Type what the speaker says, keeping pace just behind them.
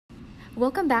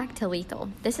Welcome back to Lethal.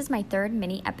 This is my third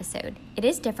mini episode. It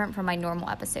is different from my normal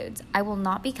episodes. I will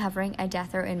not be covering a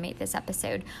death row inmate this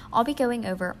episode. I'll be going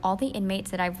over all the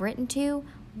inmates that I've written to,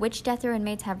 which death row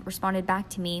inmates have responded back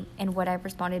to me, and what I've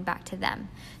responded back to them.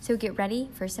 So get ready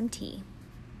for some tea.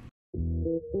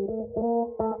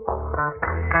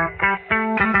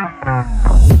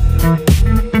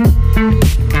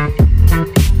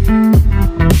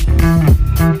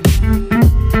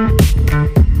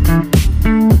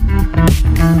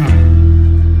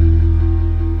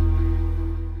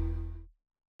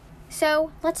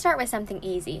 So, let's start with something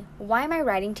easy. Why am I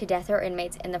writing to death row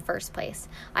inmates in the first place?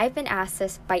 I've been asked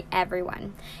this by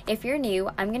everyone. If you're new,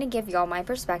 I'm going to give y'all my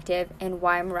perspective and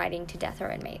why I'm writing to death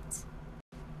row inmates.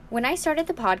 When I started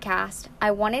the podcast,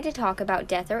 I wanted to talk about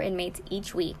death row inmates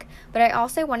each week, but I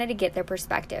also wanted to get their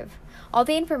perspective. All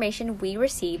the information we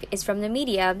receive is from the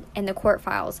media and the court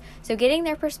files, so getting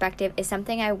their perspective is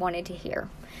something I wanted to hear.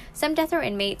 Some death row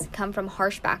inmates come from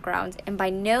harsh backgrounds, and by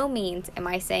no means am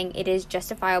I saying it is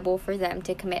justifiable for them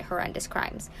to commit horrendous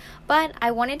crimes, but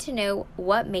I wanted to know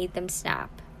what made them snap.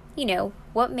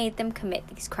 What made them commit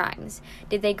these crimes?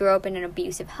 Did they grow up in an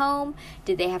abusive home?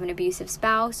 Did they have an abusive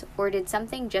spouse? Or did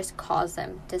something just cause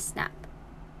them to snap?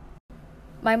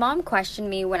 My mom questioned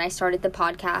me when I started the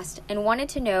podcast and wanted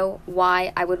to know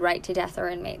why I would write to death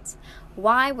row inmates.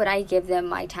 Why would I give them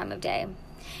my time of day?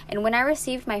 And when I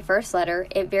received my first letter,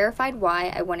 it verified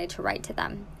why I wanted to write to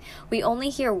them. We only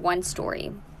hear one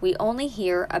story. We only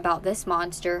hear about this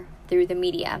monster through the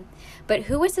media. But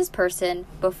who was this person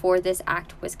before this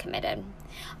act was committed?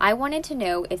 I wanted to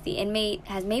know if the inmate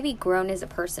has maybe grown as a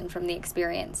person from the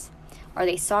experience. Are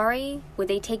they sorry? Would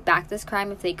they take back this crime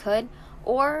if they could?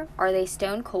 Or are they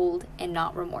stone cold and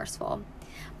not remorseful?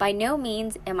 By no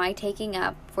means am I taking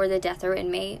up for the death row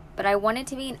inmate, but I want it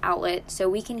to be an outlet so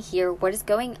we can hear what is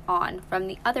going on from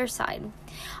the other side.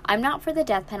 I'm not for the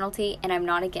death penalty and I'm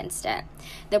not against it.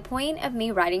 The point of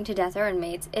me writing to death row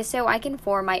inmates is so I can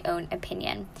form my own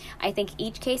opinion. I think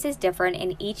each case is different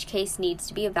and each case needs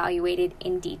to be evaluated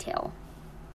in detail.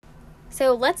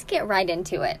 So let's get right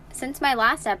into it. Since my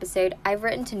last episode, I've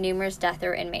written to numerous death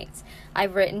row inmates.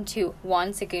 I've written to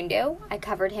Juan Segundo. I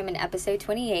covered him in episode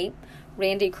 28.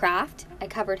 Randy Kraft, I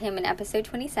covered him in episode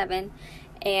 27,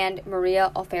 and Maria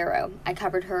Alfaro, I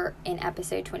covered her in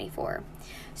episode 24.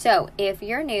 So, if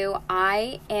you're new,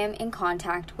 I am in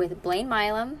contact with Blaine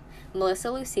Milam, Melissa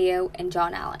Lucio, and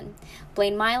John Allen.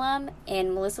 Blaine Milam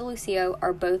and Melissa Lucio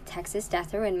are both Texas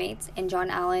death row inmates, and John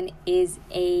Allen is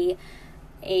a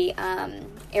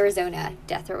Arizona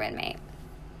death row inmate.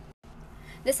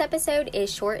 This episode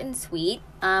is short and sweet.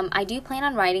 I do plan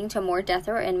on writing to more death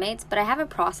row inmates, but I have a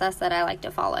process that I like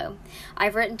to follow.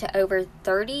 I've written to over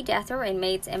 30 death row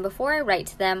inmates, and before I write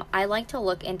to them, I like to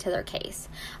look into their case.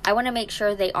 I want to make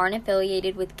sure they aren't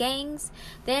affiliated with gangs.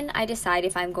 Then I decide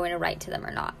if I'm going to write to them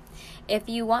or not. If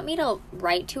you want me to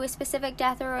write to a specific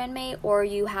death row inmate or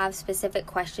you have specific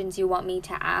questions you want me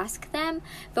to ask them,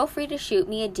 feel free to shoot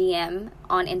me a DM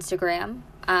on Instagram.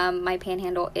 My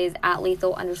panhandle is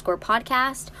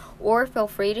 @lethal_podcast, or feel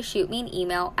free to shoot me an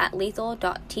email at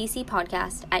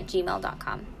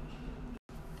lethal.tcpodcast@gmail.com.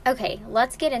 Okay,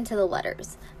 let's get into the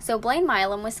letters. So Blaine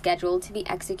Milam was scheduled to be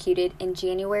executed in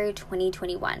January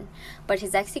 2021, but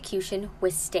his execution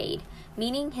was stayed,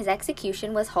 meaning his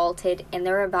execution was halted and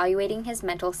they're evaluating his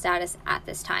mental status at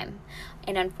this time.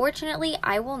 And unfortunately,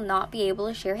 I will not be able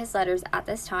to share his letters at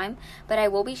this time, but I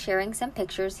will be sharing some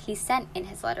pictures he sent in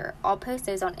his letter. I'll post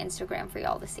those on Instagram for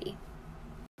y'all to see.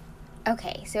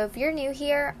 Okay, so if you're new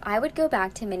here, I would go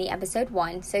back to mini episode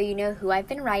 1 so you know who I've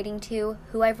been writing to,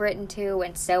 who I've written to,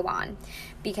 and so on.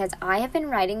 Because I have been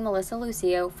writing Melissa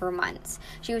Lucio for months.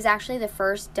 She was actually the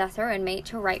first death row inmate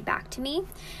to write back to me.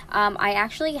 I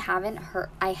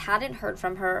hadn't heard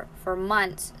from her for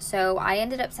months, so I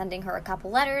ended up sending her a couple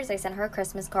letters. I sent her a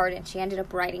Christmas card, and she ended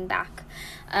up writing back.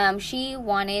 She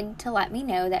wanted to let me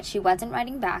know that she wasn't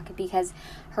writing back because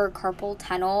her carpal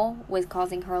tunnel was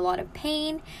causing her a lot of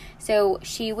pain, so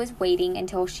she was waiting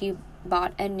until she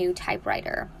bought a new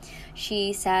typewriter.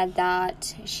 She said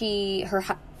that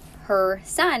her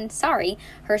son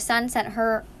sent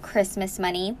her Christmas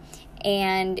money,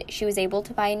 and she was able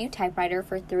to buy a new typewriter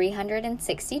for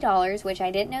 $360, which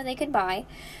I didn't know they could buy,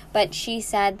 but she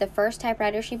said the first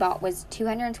typewriter she bought was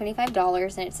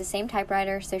 $225, and it's the same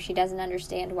typewriter, so she doesn't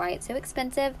understand why it's so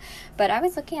expensive. But I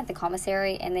was looking at the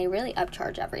commissary, and they really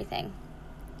upcharge everything.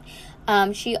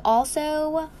 She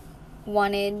also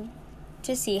wanted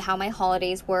to see how my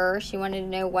holidays were. She wanted to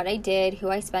know what I did, who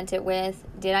I spent it with,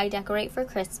 did I decorate for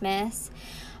Christmas,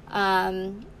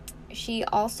 She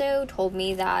also told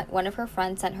me that one of her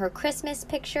friends sent her Christmas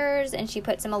pictures and she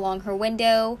puts them along her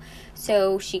window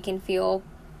so she can feel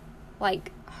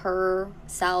like her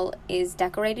cell is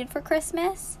decorated for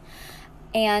Christmas.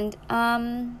 And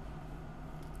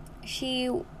she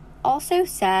also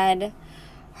said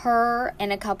her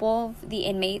and a couple of the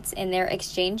inmates in there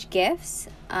exchange gifts,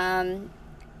 and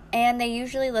they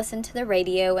usually listen to the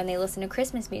radio and they listen to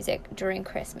Christmas music during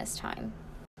Christmas time.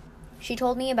 She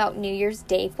told me about New Year's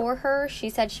Day for her.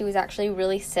 She said she was actually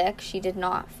really sick. She did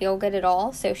not feel good at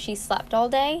all, so she slept all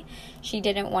day. She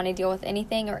didn't want to deal with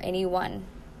anything or anyone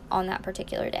on that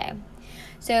particular day.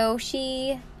 So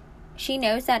she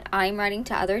knows that I'm writing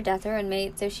to other death row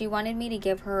inmates, so she wanted me to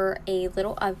give her a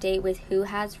little update with who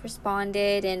has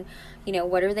responded and,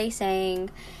 what are they saying.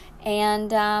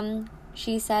 And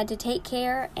she said to take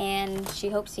care, and she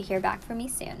hopes to hear back from me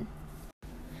soon.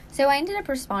 So I ended up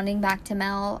responding back to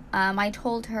Mel. I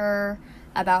told her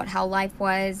about how life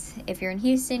was. If you're in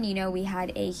Houston, we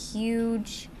had a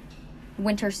huge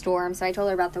winter storm. So I told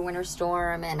her about the winter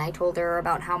storm, and I told her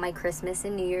about how my Christmas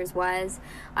and New Year's was.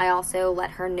 I also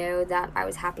let her know that I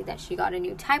was happy that she got a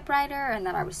new typewriter and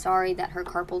that I was sorry that her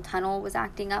carpal tunnel was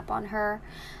acting up on her.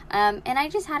 And I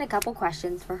just had a couple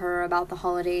questions for her about the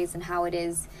holidays and how it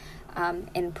is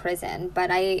in prison. But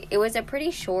it was a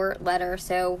pretty short letter,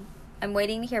 so I'm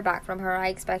waiting to hear back from her. I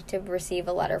expect to receive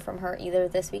a letter from her either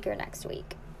this week or next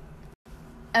week.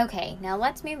 Okay, now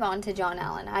let's move on to John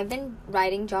Allen. I've been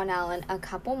writing John Allen a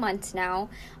couple months now.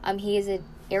 He is an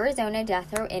Arizona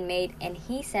death row inmate, and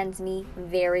he sends me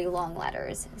very long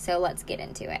letters. So let's get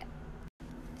into it.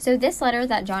 So this letter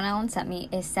that John Allen sent me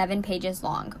is 7 pages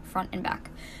long, front and back.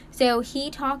 So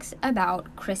he talks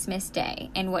about Christmas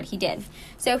Day and what he did.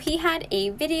 So he had a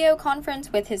video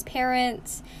conference with his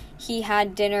parents. He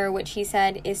had dinner, which he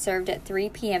said is served at 3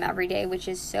 p.m. every day, which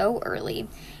is so early.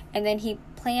 And then he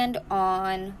planned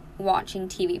on watching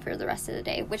TV for the rest of the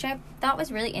day, which I thought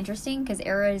was really interesting because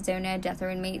Arizona death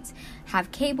row inmates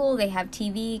have cable, they have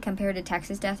TV, compared to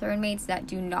Texas death row inmates that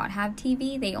do not have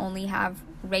TV. They only have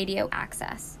radio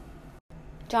access.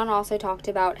 John also talked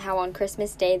about how on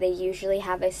Christmas Day they usually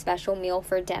have a special meal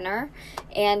for dinner,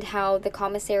 and how the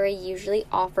commissary usually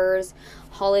offers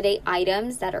holiday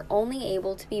items that are only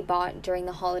able to be bought during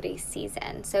the holiday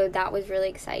season. So that was really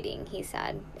exciting, he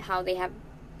said, how they have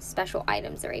special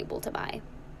items they're able to buy.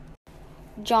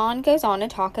 John goes on to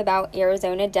talk about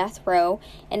Arizona death row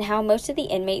and how most of the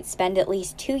inmates spend at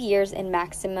least 2 years in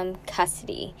maximum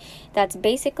custody. That's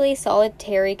basically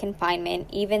solitary confinement.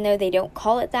 Even though they don't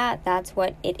call it that, that's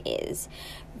what it is.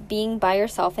 Being by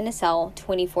yourself in a cell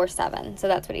 24/7. So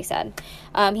that's what he said.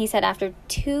 He said after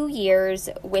 2 years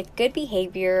with good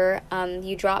behavior,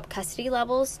 you drop custody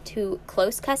levels to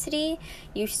close custody.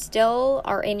 You still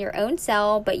are in your own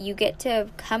cell, but you get to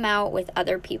come out with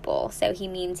other people. So he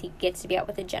means he gets to be out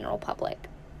with the general public.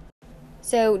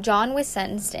 So John was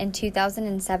sentenced in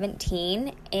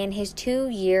 2017, and his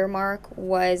 2-year mark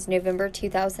was November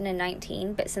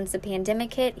 2019. But since the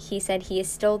pandemic hit, he said he is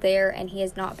still there and he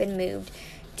has not been moved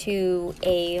to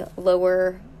a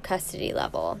lower custody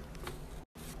level.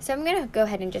 So I'm going to go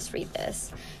ahead and just read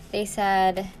this. They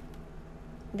said,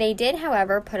 they did,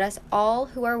 however, put us all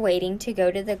who are waiting to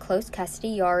go to the close custody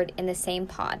yard in the same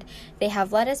pod. They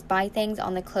have let us buy things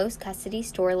on the close custody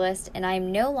store list, and I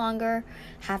no longer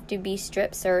have to be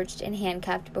strip searched and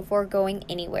handcuffed before going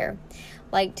anywhere,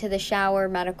 like to the shower,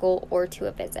 medical, or to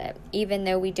a visit. Even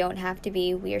though we don't have to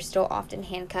be, we are still often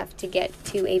handcuffed to get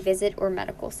to a visit or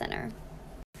medical center.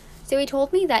 So he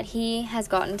told me that he has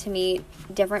gotten to meet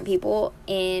different people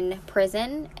in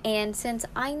prison, and since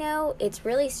I know it's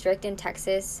really strict in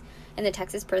Texas, in the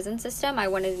Texas prison system, I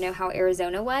wanted to know how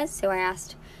Arizona was. So I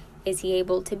asked, is he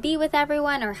able to be with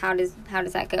everyone, or how does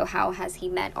that go? How has he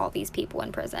met all these people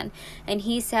in prison? And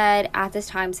he said at this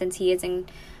time, since he is in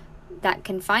that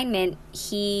confinement,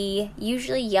 he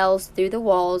usually yells through the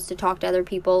walls to talk to other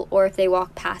people, or if they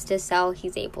walk past his cell,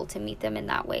 he's able to meet them in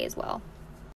that way as well.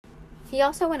 He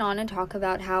also went on to talk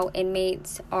about how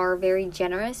inmates are very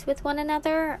generous with one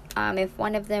another. If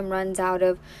one of them runs out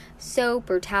of soap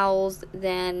or towels,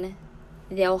 then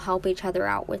they'll help each other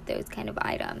out with those kind of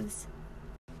items.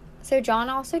 So John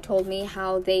also told me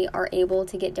how they are able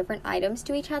to get different items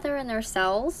to each other in their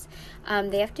cells.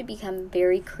 They have to become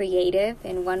very creative,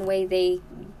 and one way they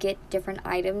get different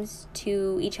items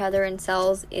to each other in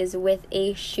cells is with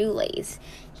a shoelace.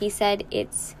 He said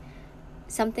it's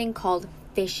something called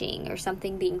fishing, or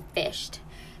something being fished.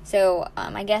 So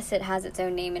I guess it has its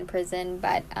own name in prison,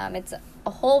 but it's a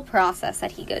whole process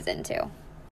that he goes into.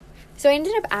 So I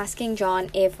ended up asking John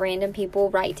if random people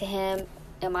write to him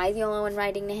am I the only one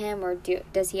writing to him, or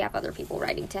does he have other people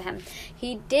writing to him?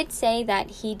 He did say that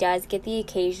he does get the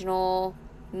occasional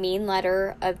mean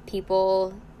letter of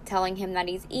people telling him that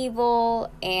he's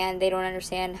evil and they don't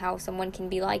understand how someone can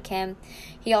be like him.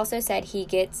 He also said he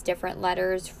gets different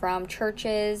letters from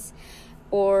churches,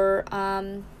 or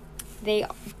they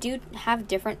do have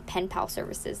different pen pal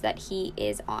services that he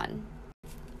is on.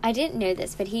 I didn't know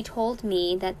this, but he told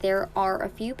me that there are a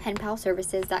few pen pal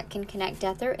services that can connect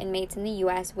death row inmates in the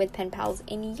U.S. with pen pals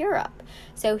in Europe.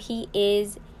 So he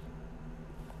is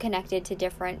connected to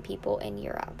different people in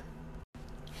Europe.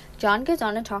 John goes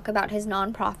on to talk about his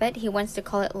nonprofit. He wants to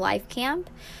call it Life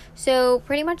Camp. So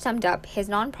pretty much summed up, his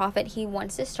nonprofit he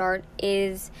wants to start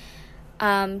is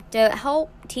to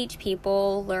help teach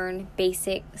people learn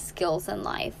basic skills in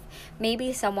life.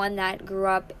 Maybe someone that grew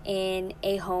up in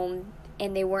a home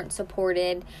and they weren't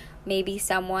supported. Maybe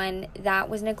someone that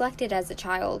was neglected as a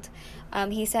child.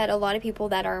 He said a lot of people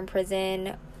that are in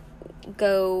prison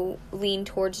lean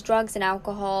towards drugs and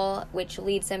alcohol, which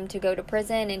leads them to go to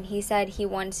prison. And he said he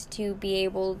wants to be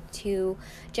able to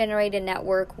generate a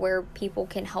network where people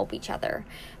can help each other.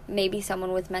 Maybe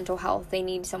someone with mental health, they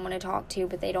need someone to talk to,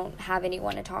 but they don't have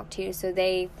anyone to talk to, so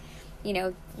they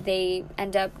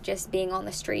end up just being on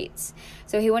the streets.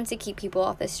 So he wants to keep people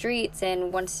off the streets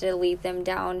and wants to lead them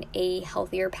down a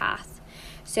healthier path.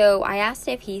 So I asked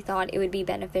if he thought it would be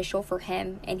beneficial for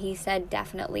him, and he said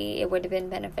definitely it would have been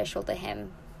beneficial to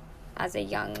him as a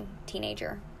young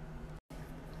teenager.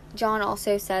 John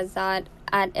also says that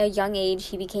at a young age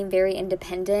he became very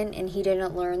independent and he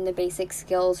didn't learn the basic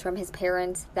skills from his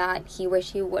parents that he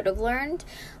wished he would have learned.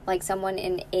 Like someone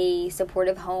in a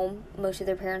supportive home, most of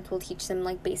their parents will teach them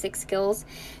like basic skills.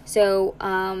 So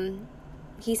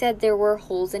he said there were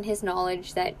holes in his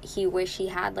knowledge that he wished he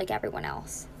had like everyone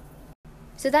else.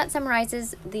 So that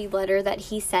summarizes the letter that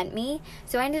he sent me.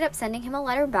 So I ended up sending him a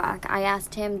letter back. I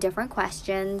asked him different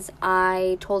questions.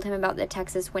 I told him about the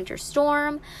Texas winter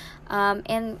storm.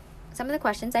 And some of the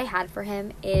questions I had for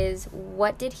him is,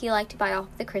 what did he like to buy off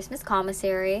the Christmas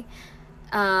commissary?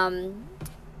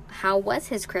 How was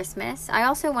his Christmas? I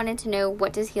also wanted to know,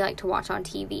 what does he like to watch on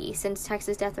TV? Since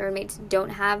Texas death row inmates don't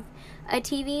have a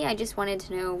TV, I just wanted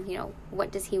to know,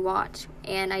 what does he watch?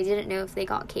 And I didn't know if they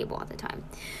got cable at the time.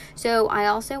 So I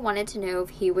also wanted to know if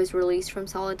he was released from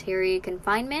solitary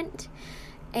confinement.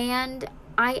 And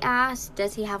I asked,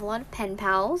 does he have a lot of pen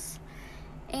pals?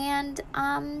 And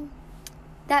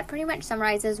that pretty much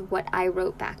summarizes what I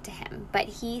wrote back to him. But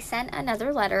he sent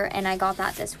another letter, and I got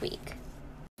that this week.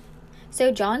 So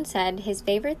John said his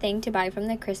favorite thing to buy from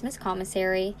the Christmas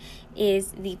commissary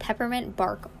is the peppermint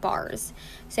bark bars.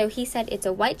 So he said it's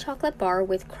a white chocolate bar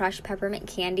with crushed peppermint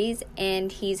candies, and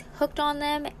he's hooked on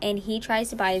them, and he tries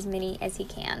to buy as many as he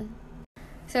can.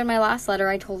 So in my last letter,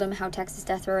 I told him how Texas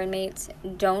death row inmates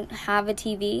don't have a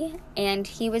TV, and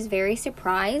he was very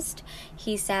surprised.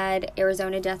 He said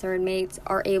Arizona death row inmates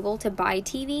are able to buy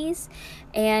TVs,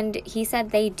 and he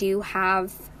said they do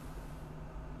have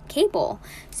cable.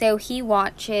 So he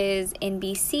watches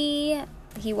NBC.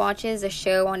 He watches a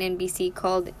show on NBC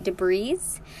called Debris.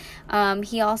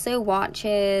 He also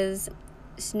watches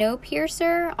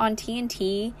Snowpiercer on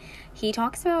TNT. He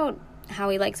talks about how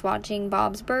he likes watching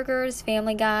Bob's Burgers,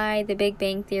 Family Guy, The Big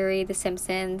Bang Theory, The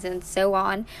Simpsons, and so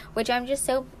on, which I'm just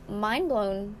so mind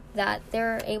blown that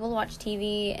they're able to watch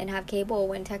TV and have cable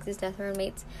when Texas death row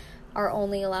inmates are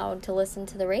only allowed to listen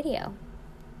to the radio.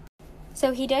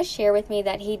 So he does share with me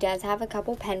that he does have a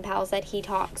couple pen pals that he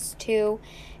talks to,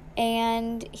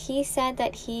 and he said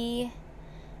that he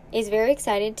is very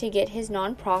excited to get his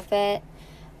nonprofit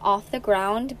off the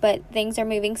ground, but things are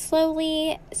moving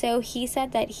slowly. So he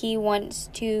said that he wants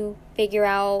to figure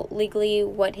out legally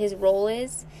what his role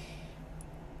is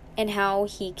and how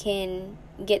he can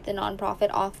get the nonprofit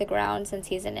off the ground since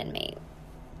he's an inmate.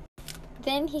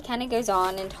 Then he kind of goes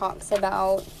on and talks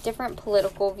about different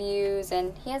political views,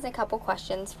 and he has a couple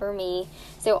questions for me.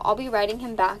 So I'll be writing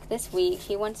him back this week.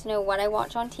 He wants to know what I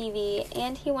watch on TV,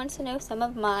 and he wants to know some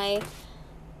of my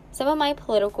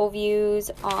political views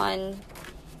on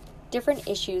different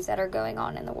issues that are going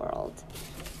on in the world.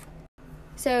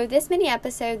 So this mini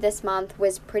episode this month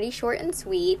was pretty short and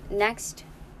sweet. Next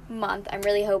month, I'm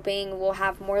really hoping we'll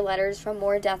have more letters from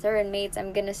more death row inmates.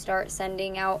 I'm going to start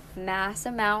sending out mass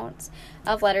amounts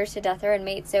of letters to death row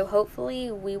inmates, so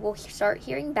hopefully we will start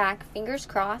hearing back, fingers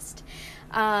crossed.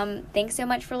 Thanks so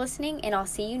much for listening, and I'll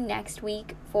see you next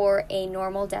week for a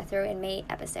normal death row inmate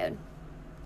episode.